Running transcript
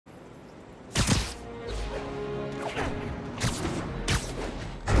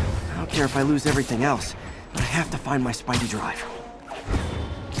care if I lose everything else, but I have to find my Spidey drive.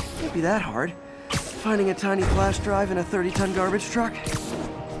 Can't be that hard. Finding a tiny flash drive in a 30-ton garbage truck.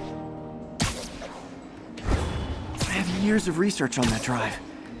 I have years of research on that drive.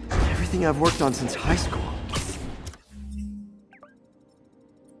 Everything I've worked on since high school.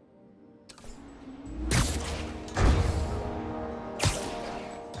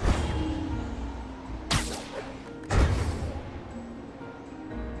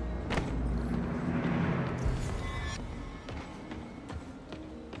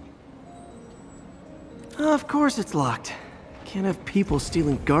 Of course it's locked. Can't have people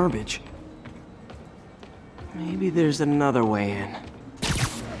stealing garbage. Maybe there's another way in.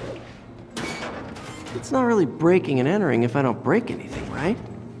 It's not really breaking and entering if I don't break anything, right?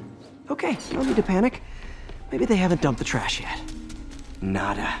 Okay, no need to panic. Maybe they haven't dumped the trash yet.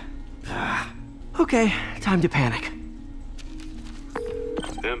 Nada. Okay, time to panic.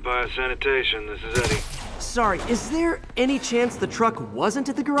 Empire Sanitation, this is Eddie. Sorry, is there any chance the truck wasn't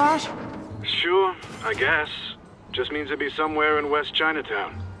at the garage? Sure, I guess. Just means it'd be somewhere in West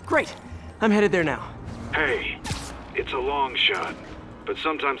Chinatown. Great. I'm headed there now. Hey, it's a long shot, but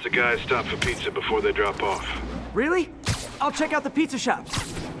sometimes the guys stop for pizza before they drop off. Really? I'll check out the pizza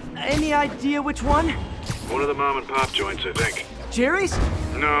shops. Any idea which one? One of the mom and pop joints, I think. Jerry's?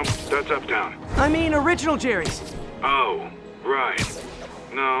 No, that's uptown. I mean original Jerry's. Oh, right.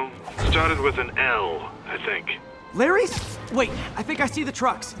 No, started with an L, I think. Larry's? Wait, I think I see the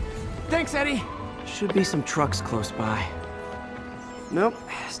trucks. Thanks, Eddie. Should be some trucks close by. Nope,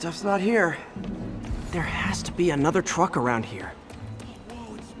 stuff's not here. There has to be another truck around here.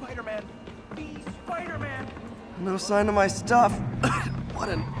 Whoa, it's Spider-Man! He's Spider-Man! No sign of my stuff. What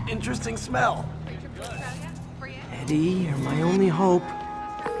an interesting smell. Eddie, you're my only hope.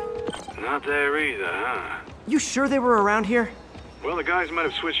 Not there either, huh? You sure they were around here? Well, the guys might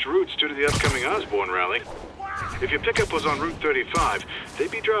have switched routes due to the upcoming Osborn rally. If your pickup was on Route 35, they'd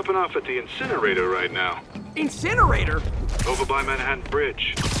be dropping off at the incinerator right now. Incinerator? Over by Manhattan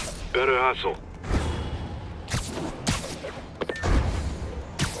Bridge. Better hustle.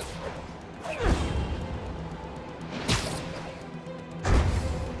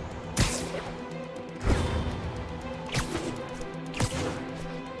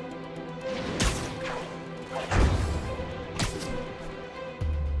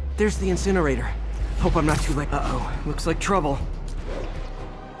 There's the incinerator. Hope I'm not too late. Uh-oh. Looks like trouble.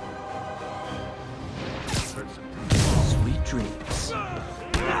 Sweet dreams.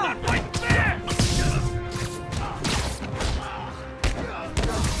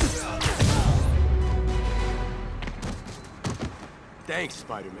 Thanks,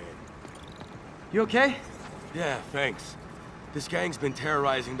 Spider-Man. You okay? Yeah, thanks. This gang's been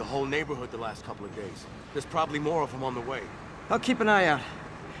terrorizing the whole neighborhood the last couple of days. There's probably more of them on the way. I'll keep an eye out.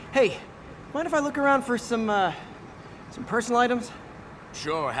 Hey, mind if I look around for some personal items?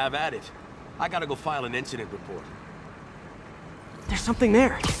 Sure, have at it. I gotta go file an incident report. There's something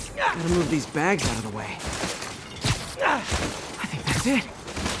there. Gotta move these bags out of the way. I think that's it.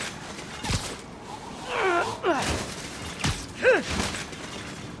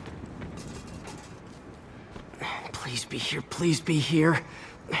 Please be here, please be here.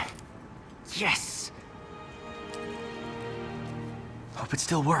 Yes! Hope it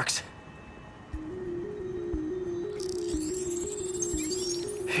still works.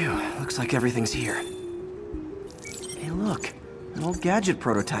 Phew, looks like everything's here. Hey look, an old gadget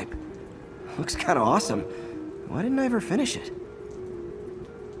prototype. Looks kinda awesome. Why didn't I ever finish it?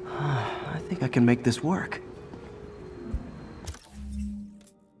 I think I can make this work.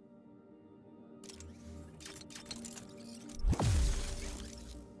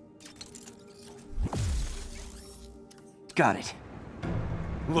 Got it.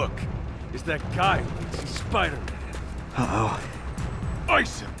 Look, it's that guy who thinks he's Spider-Man. Uh-oh.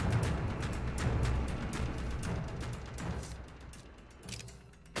 Ice him!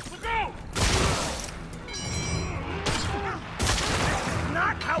 Look out!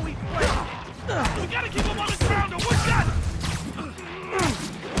 Not how we planned it! We gotta keep him on the ground or we're done!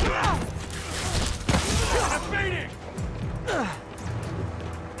 I'm fading!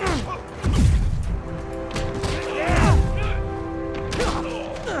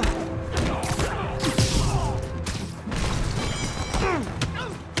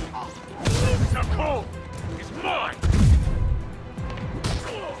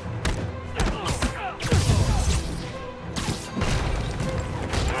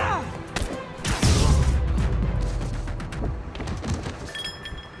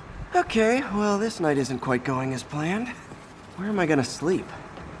 Okay, well, this night isn't quite going as planned. Where am I gonna sleep?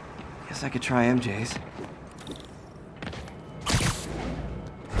 Guess I could try MJ's.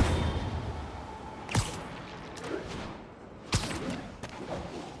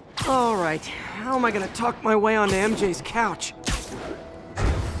 All right, how am I gonna talk my way onto MJ's couch?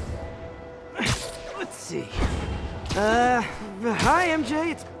 Let's see. Hi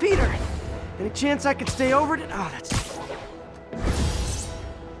MJ, it's Peter. Any chance I could stay over to... Oh, that's...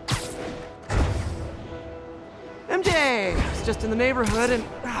 MJ! I was just in the neighborhood and...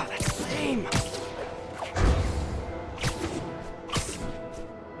 Oh, that's lame.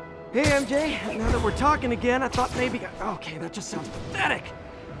 Hey MJ, now that we're talking again, I thought maybe... Okay, that just sounds pathetic.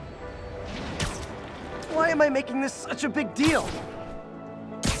 Why am I making this such a big deal?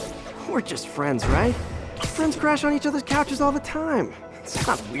 We're just friends, right? Friends crash on each other's couches all the time. It's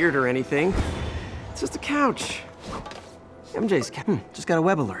not weird or anything. It's just a couch. MJ's just got a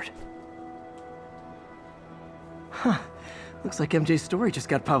web alert. Huh. Looks like MJ's story just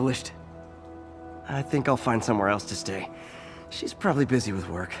got published. I think I'll find somewhere else to stay. She's probably busy with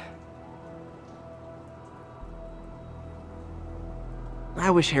work. I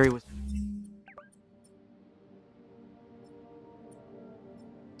wish Harry was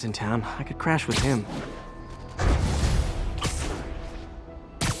in town. I could crash with him.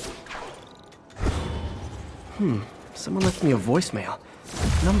 Someone left me a voicemail.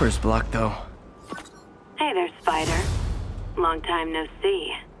 Number's blocked, though. Hey there, Spider. Long time no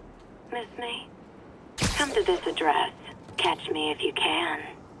see. Miss me? Come to this address. Catch me if you can.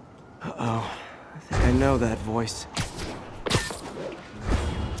 Uh-oh. I think I know that voice.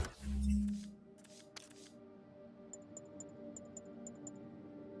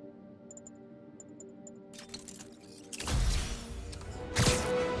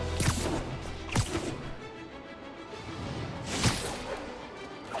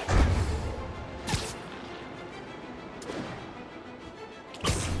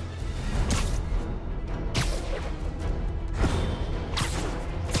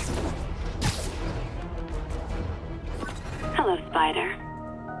 Hello, Spider.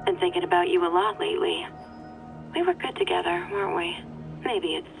 Been thinking about you a lot lately. We were good together, weren't we?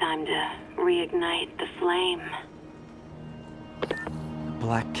 Maybe it's time to reignite the flame. The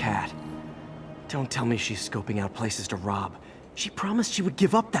Black Cat. Don't tell me she's scoping out places to rob. She promised she would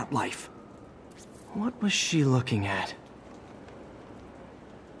give up that life. What was she looking at?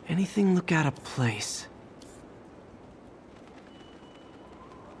 Anything look out of place?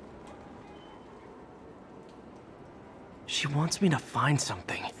 She wants me to find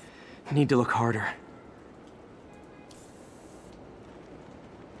something. I need to look harder.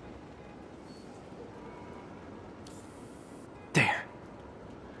 There.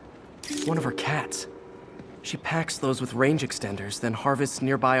 One of her cats. She packs those with range extenders, then harvests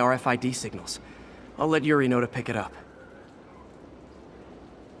nearby RFID signals. I'll let Yuri know to pick it up.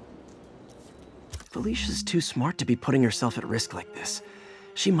 Felicia's too smart to be putting herself at risk like this.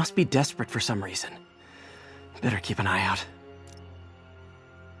 She must be desperate for some reason. Better keep an eye out.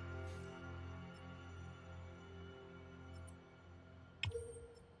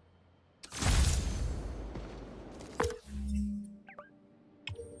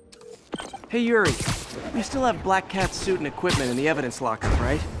 Hey Yuri, you still have Black Cat's suit and equipment in the evidence lockup,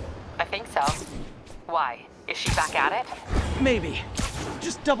 right? I think so. Why? Is she back at it? Maybe.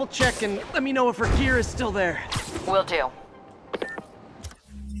 Just double check and let me know if her gear is still there. Will do.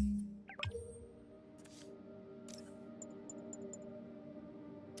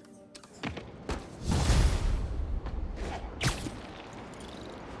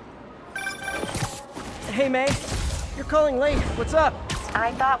 Hey May, you're calling late. What's up?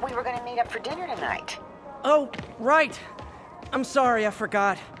 I thought we were gonna meet up for dinner tonight. Oh, right. I'm sorry, I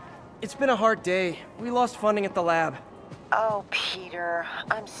forgot. It's been a hard day. We lost funding at the lab. Oh, Peter,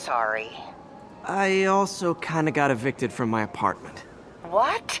 I'm sorry. I also kinda got evicted from my apartment.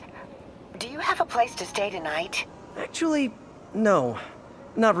 What? Do you have a place to stay tonight? Actually, no.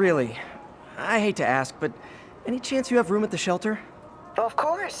 Not really. I hate to ask, but any chance you have room at the shelter? Of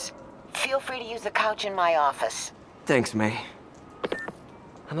course. Feel free to use the couch in my office. Thanks, May.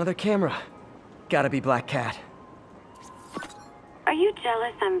 Another camera. Gotta be Black Cat. Are you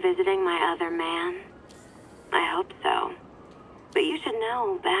jealous I'm visiting my other man? I hope so. But you should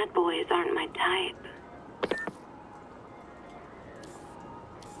know bad boys aren't my type.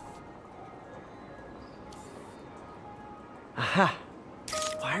 Aha.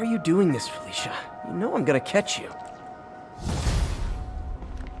 Why are you doing this, Felicia? You know I'm gonna catch you.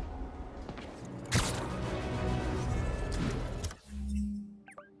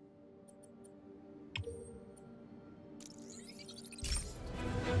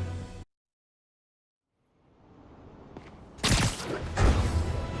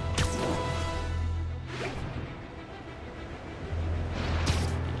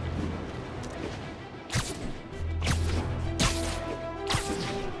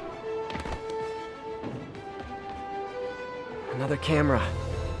 camera.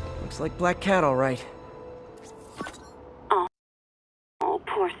 Looks like Black Cat, all right. Oh,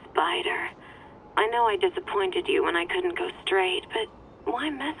 poor Spider. I know I disappointed you when I couldn't go straight, but why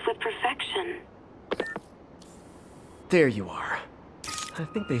mess with perfection? There you are. I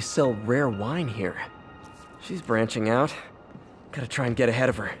think they sell rare wine here. She's branching out. Gotta try and get ahead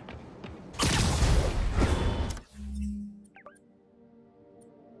of her.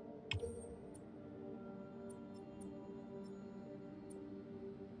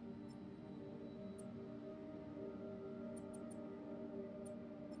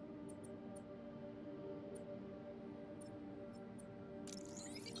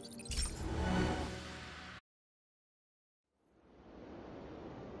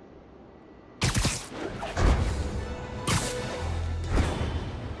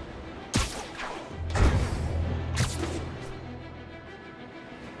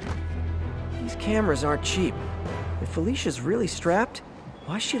 These cameras aren't cheap. If Felicia's really strapped,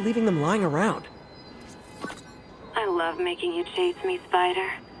 why is she leaving them lying around? I love making you chase me, Spider.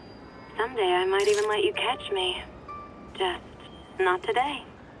 Someday I might even let you catch me. Just not today.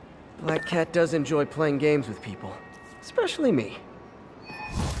 Black Cat does enjoy playing games with people, especially me.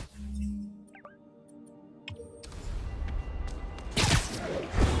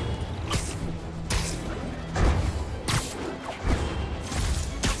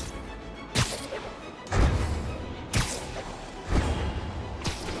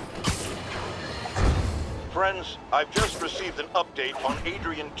 Friends, I've just received an update on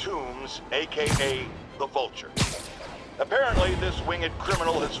Adrian Toombs, aka the Vulture. Apparently, this winged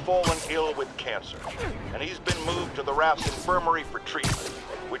criminal has fallen ill with cancer, and he's been moved to the Raft's infirmary for treatment,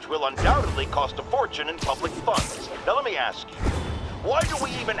 which will undoubtedly cost a fortune in public funds. Now let me ask you, why do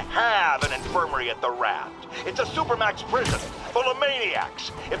we even have an infirmary at the Raft? It's a supermax prison full of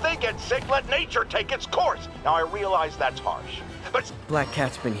maniacs. If they get sick, let nature take its course. Now I realize that's harsh, but... Black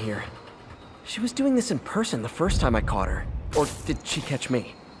Cat's been here. She was doing this in person the first time I caught her. Or did she catch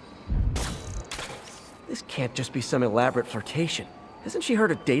me? This can't just be some elaborate flirtation. Hasn't she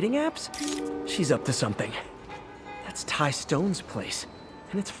heard of dating apps? She's up to something. That's Ty Stone's place,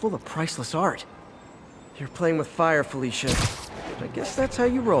 and it's full of priceless art. You're playing with fire, Felicia. I guess that's how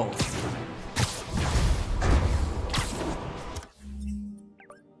you roll.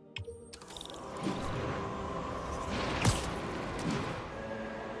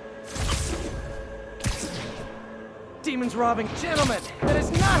 Demons robbing. Gentlemen, that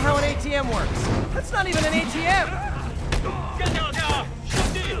is not how an ATM works. That's not even an ATM.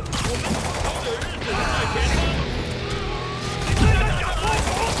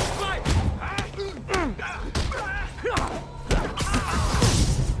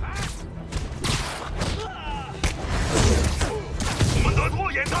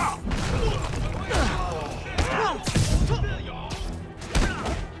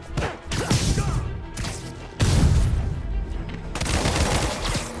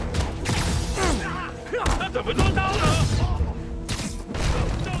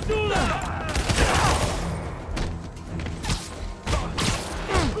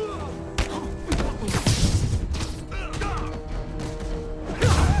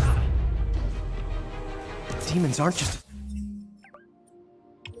 Demons aren't just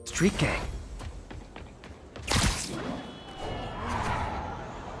a street gang.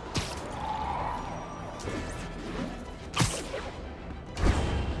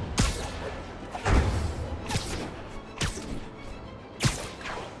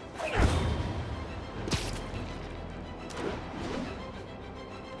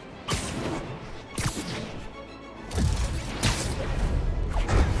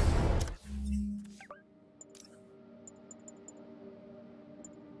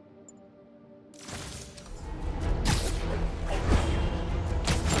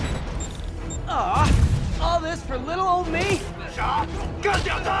 All this for little old me?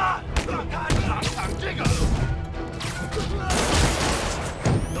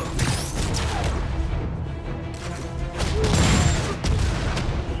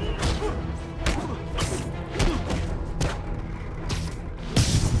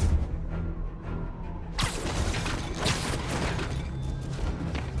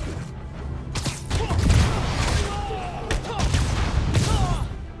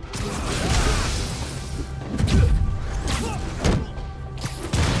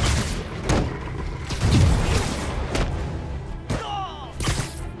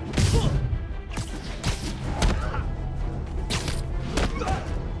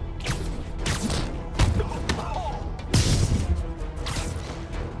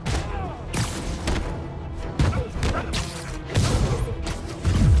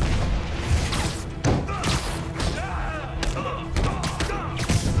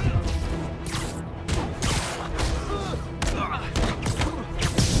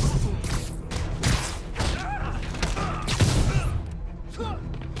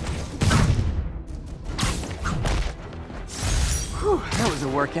 was a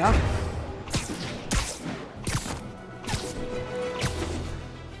workout.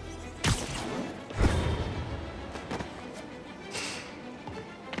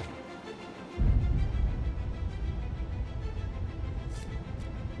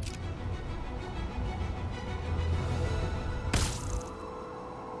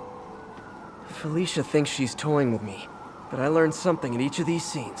 Felicia thinks she's toying with me, but I learned something in each of these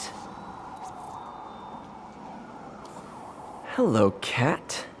scenes. Hello,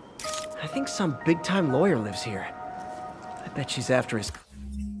 Cat. I think some big-time lawyer lives here. I bet she's after his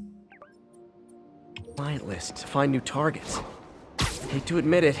client list to find new targets. Hate to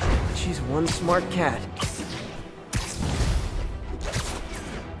admit it, but she's one smart cat.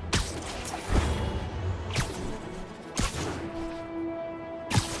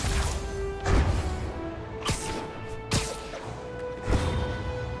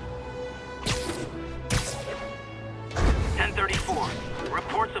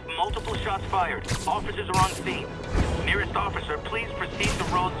 Reports of multiple shots fired. Officers are on scene. Nearest officer, please proceed to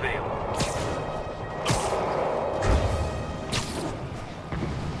Roseville.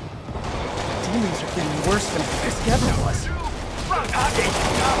 Demons are getting worse than Chris Kevin was.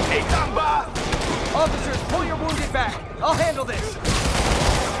 Officers, pull your wounded back. I'll handle this.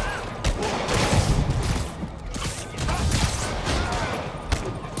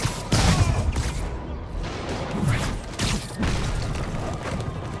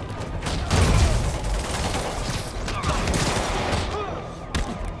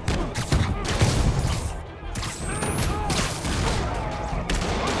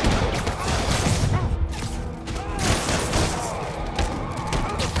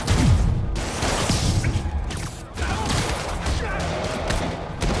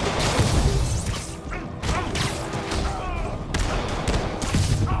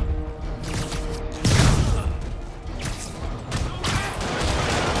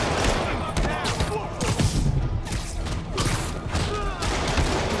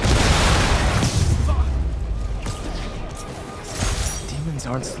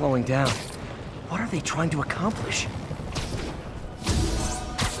 Aren't slowing down. What are they trying to accomplish?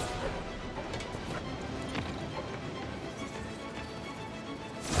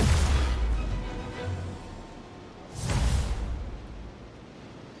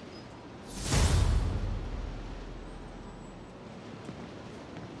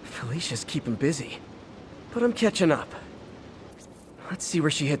 Felicia's keeping busy, but I'm catching up. Let's see where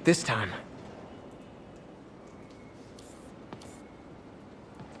she hit this time.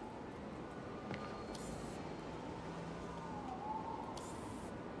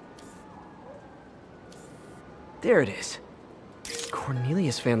 There it is.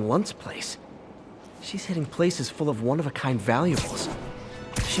 Cornelius Van Lunt's place. She's hitting places full of one-of-a-kind valuables.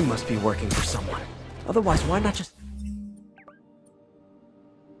 She must be working for someone. Otherwise, why not just...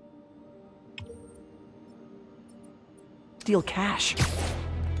 steal cash?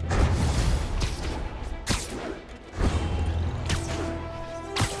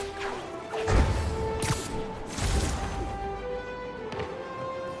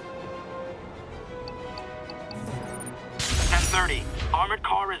 Armored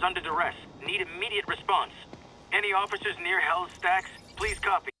car is under duress. Need immediate response. Any officers near Hell's Stacks, please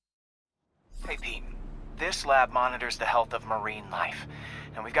copy. Hey, Pete. This lab monitors the health of marine life,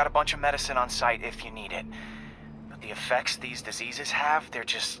 and we've got a bunch of medicine on site if you need it. But the effects these diseases have,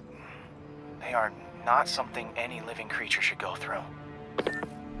 they are not something any living creature should go through.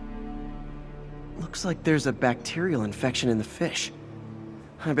 Looks like there's a bacterial infection in the fish.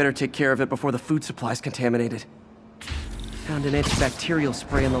 I better take care of it before the food supply's contaminated. Found an antibacterial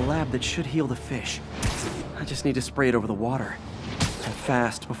spray in the lab that should heal the fish. I just need to spray it over the water. And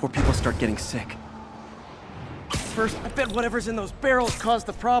fast, before people start getting sick. First, I bet whatever's in those barrels caused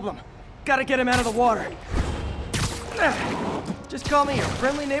the problem. Gotta get him out of the water. Just call me your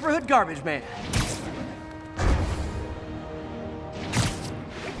friendly neighborhood garbage man.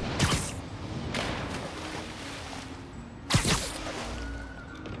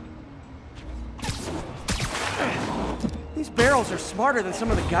 These barrels are smarter than some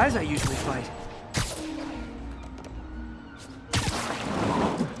of the guys I usually fight.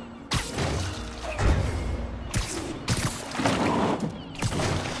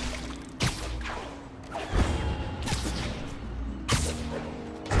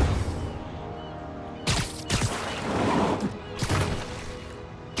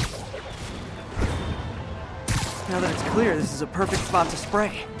 Now that it's clear, this is a perfect spot to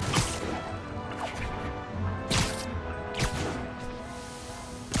spray.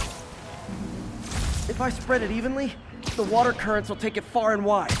 If I spread it evenly, the water currents will take it far and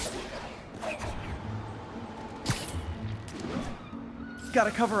wide.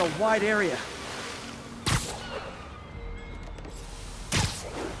 Gotta cover a wide area.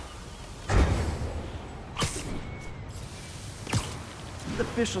 The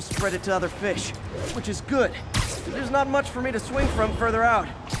fish will spread it to other fish, which is good. There's not much for me to swing from further out.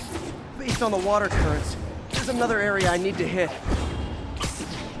 Based on the water currents, there's another area I need to hit.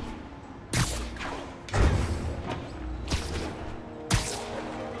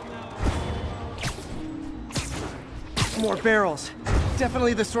 More barrels.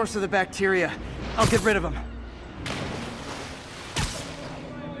 Definitely the source of the bacteria. I'll get rid of them.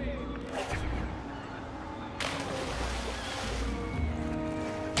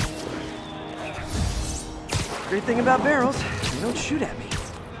 Great thing about barrels, they don't shoot at me.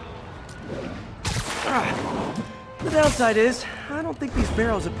 The downside is, I don't think these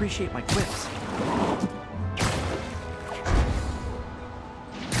barrels appreciate my quips.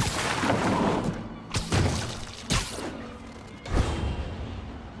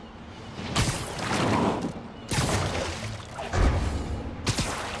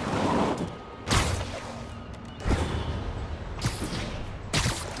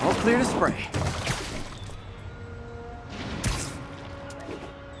 All clear to spray.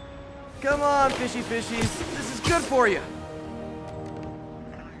 Come on, fishy fishies. This is good for you.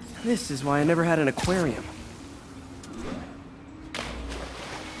 This is why I never had an aquarium.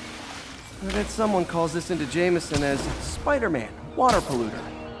 I bet someone calls this into Jameson as Spider-Man, water polluter.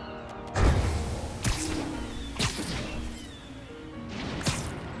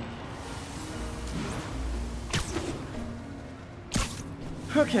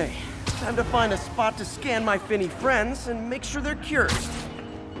 Okay, time to find a spot to scan my finny friends and make sure they're cured.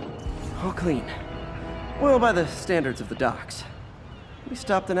 All clean. Well, by the standards of the docks. We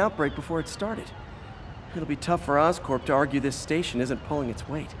stopped an outbreak before it started. It'll be tough for Oscorp to argue this station isn't pulling its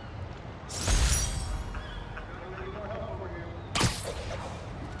weight.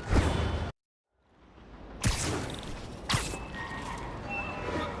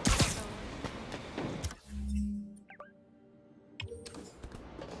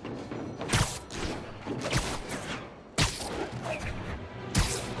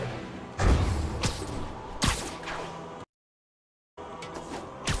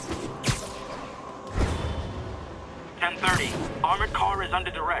 Armored car is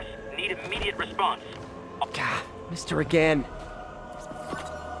under duress. Need immediate response. God, missed her again.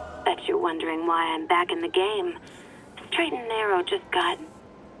 Bet you're wondering why I'm back in the game. Straight and narrow just got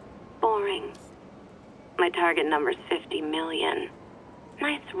boring. My target number's 50 million.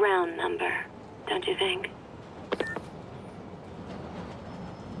 Nice round number, don't you think?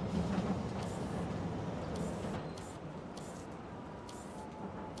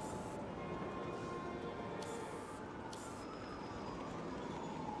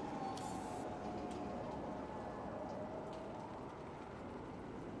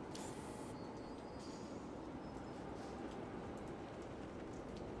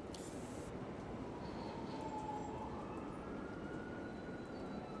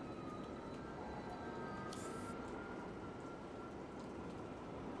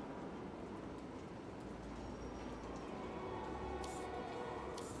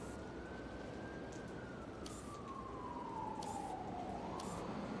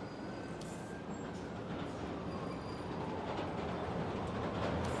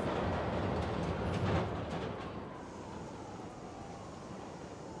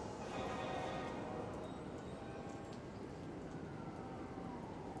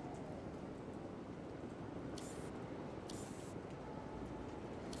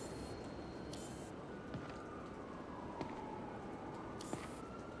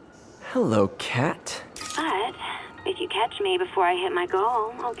 Hello, Cat. But if you catch me before I hit my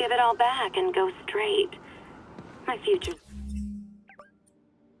goal, I'll give it all back and go straight. My future's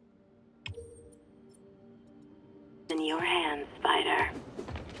in your hands, Spider.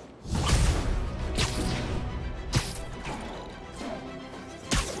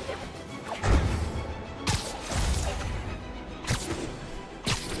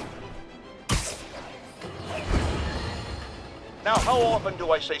 Now, how often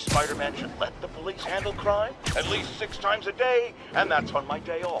do I say Spider-Man should let the police handle crime? At least 6 times a day, and that's on my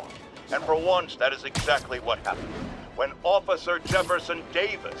day off. And for once, that is exactly what happened. When Officer Jefferson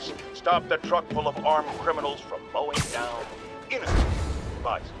Davis stopped a truck full of armed criminals from mowing down innocent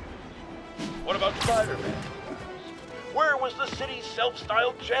bystanders. What about Spider-Man? Where was the city's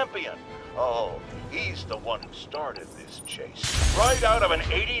self-styled champion? Oh, he's the one who started this chase. Right out of an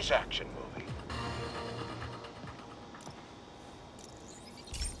 80s action movie.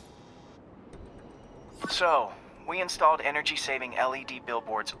 So, we installed energy-saving LED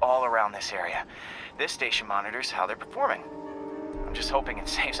billboards all around this area. This station monitors how they're performing. I'm just hoping it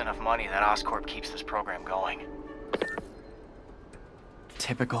saves enough money that Oscorp keeps this program going.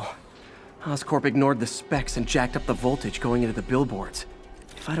 Typical. Oscorp ignored the specs and jacked up the voltage going into the billboards.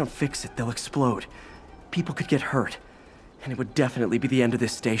 If I don't fix it, they'll explode. People could get hurt. And it would definitely be the end of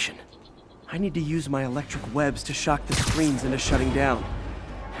this station. I need to use my electric webs to shock the screens into shutting down.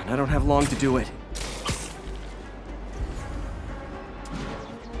 And I don't have long to do it.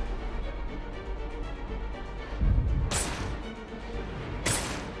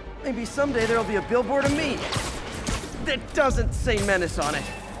 Maybe someday there'll be a billboard of me that doesn't say Menace on it.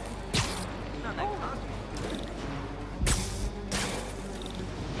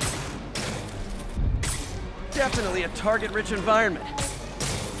 Definitely a target-rich environment.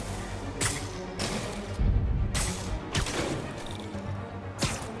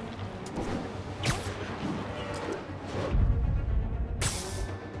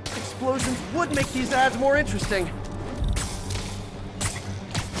 Explosions would make these ads more interesting.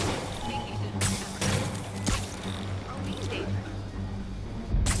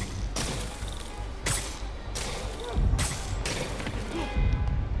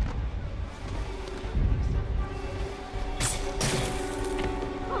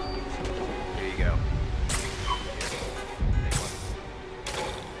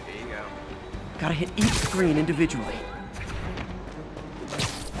 Gotta hit each screen individually.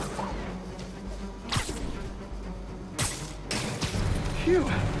 Phew.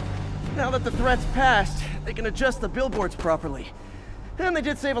 Now that the threat's passed, they can adjust the billboards properly. And they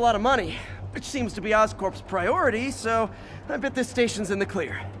did save a lot of money, which seems to be Oscorp's priority, so I bet this station's in the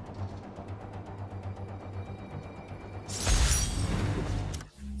clear.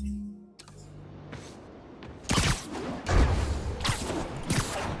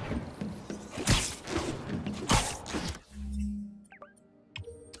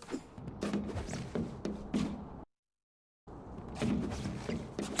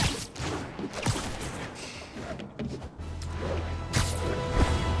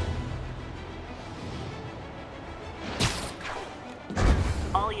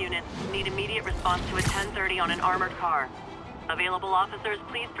 Need immediate response to a 1030 on an armored car. Available officers,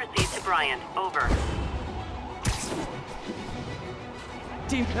 please proceed to Bryant. Over.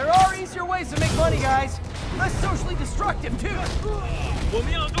 Team, there are easier ways to make money, guys. Less socially destructive, too. 我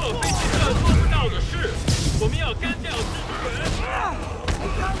们要做飞机上做不到的事，我们要干掉蜘蛛人。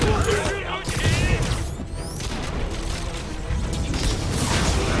了解。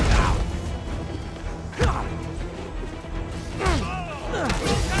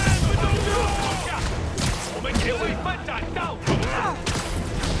我们也会翻展到。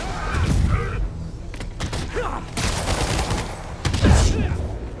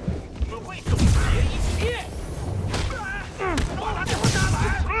我们会总结一切。把他抓来！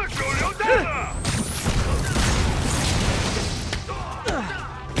手榴弹了！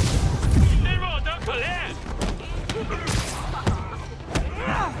你真弱得可怜。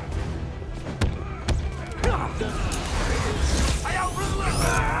还要扔了！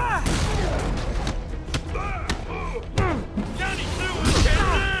让你失无前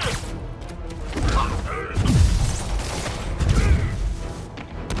日！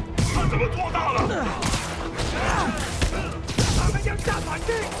他怎么做到了？他们要下反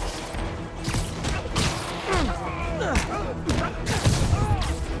击！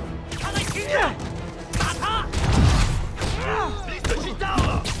他在前面，打他！你仔细到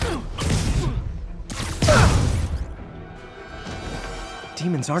了。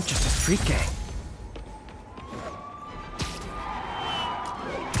 Demons aren't just a street gang.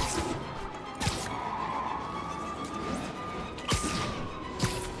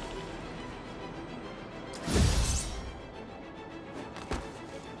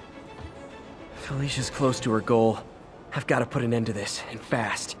 Felicia's close to her goal. I've got to put an end to this, and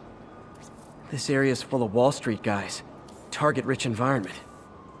fast. This area's full of Wall Street guys. Target-rich environment.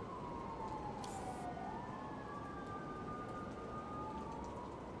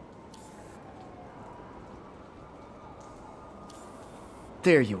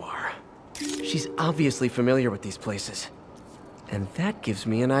 There you are. She's obviously familiar with these places. And that gives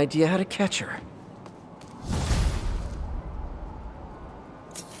me an idea how to catch her.